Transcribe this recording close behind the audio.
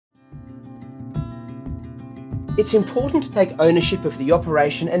It's important to take ownership of the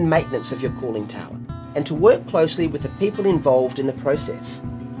operation and maintenance of your cooling tower, and to work closely with the people involved in the process.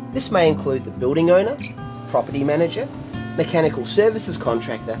 This may include the building owner, property manager, mechanical services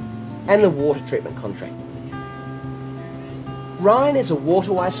contractor, and the water treatment contractor. Ryan is a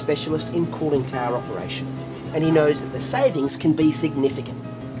waterwise specialist in cooling tower operation, and he knows that the savings can be significant.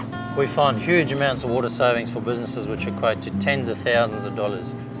 We find huge amounts of water savings for businesses which equate to tens of thousands of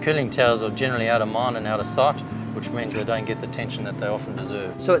dollars. Cooling towers are generally out of mind and out of sight, which means they don't get the attention that they often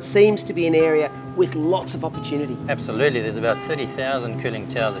deserve. So it seems to be an area with lots of opportunity. Absolutely, there's about 30,000 cooling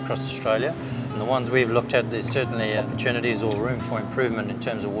towers across Australia, and the ones we've looked at, there's certainly opportunities or room for improvement in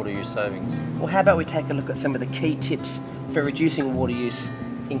terms of water use savings. Well, how about we take a look at some of the key tips for reducing water use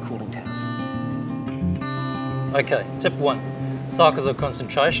in cooling towers. Okay, tip 1. Cycles of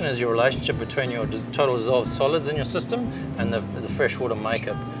concentration is your relationship between your total dissolved solids in your system and the freshwater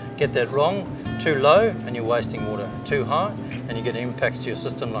makeup. Get that wrong, too low and you're wasting water. Too high and you get impacts to your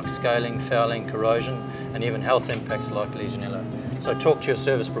system like scaling, fouling, corrosion, and even health impacts like Legionella. So talk to your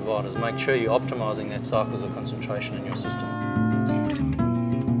service providers, make sure you're optimising that cycles of concentration in your system.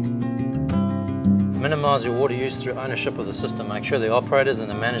 Minimise your water use through ownership of the system. Make sure the operators and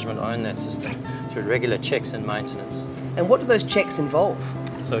the management own that system through regular checks and maintenance. And what do those checks involve?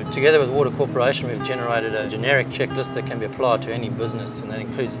 So together with Water Corporation, we've generated a generic checklist that can be applied to any business, and that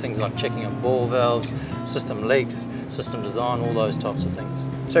includes things like checking of ball valves, system leaks, system design, all those types of things.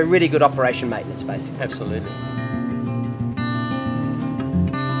 So really good operation maintenance, basically. Absolutely.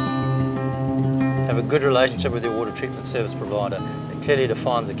 Have a good relationship with your water treatment service provider. It clearly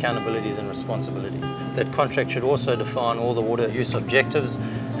defines accountabilities and responsibilities. That contract should also define all the water use objectives,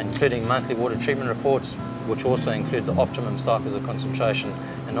 including monthly water treatment reports, which also include the optimum cycles of concentration,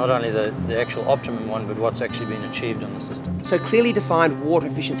 and not only the actual optimum one, but what's actually been achieved on the system. So clearly defined water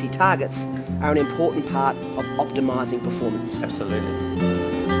efficiency targets are an important part of optimising performance. Absolutely.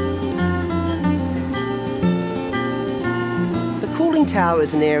 The cooling tower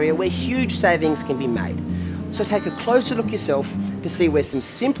is an area where huge savings can be made. So take a closer look yourself to see where some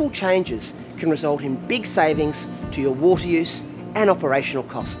simple changes can result in big savings to your water use and operational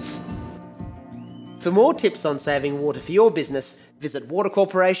costs. For more tips on saving water for your business, visit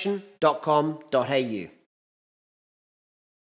watercorporation.com.au.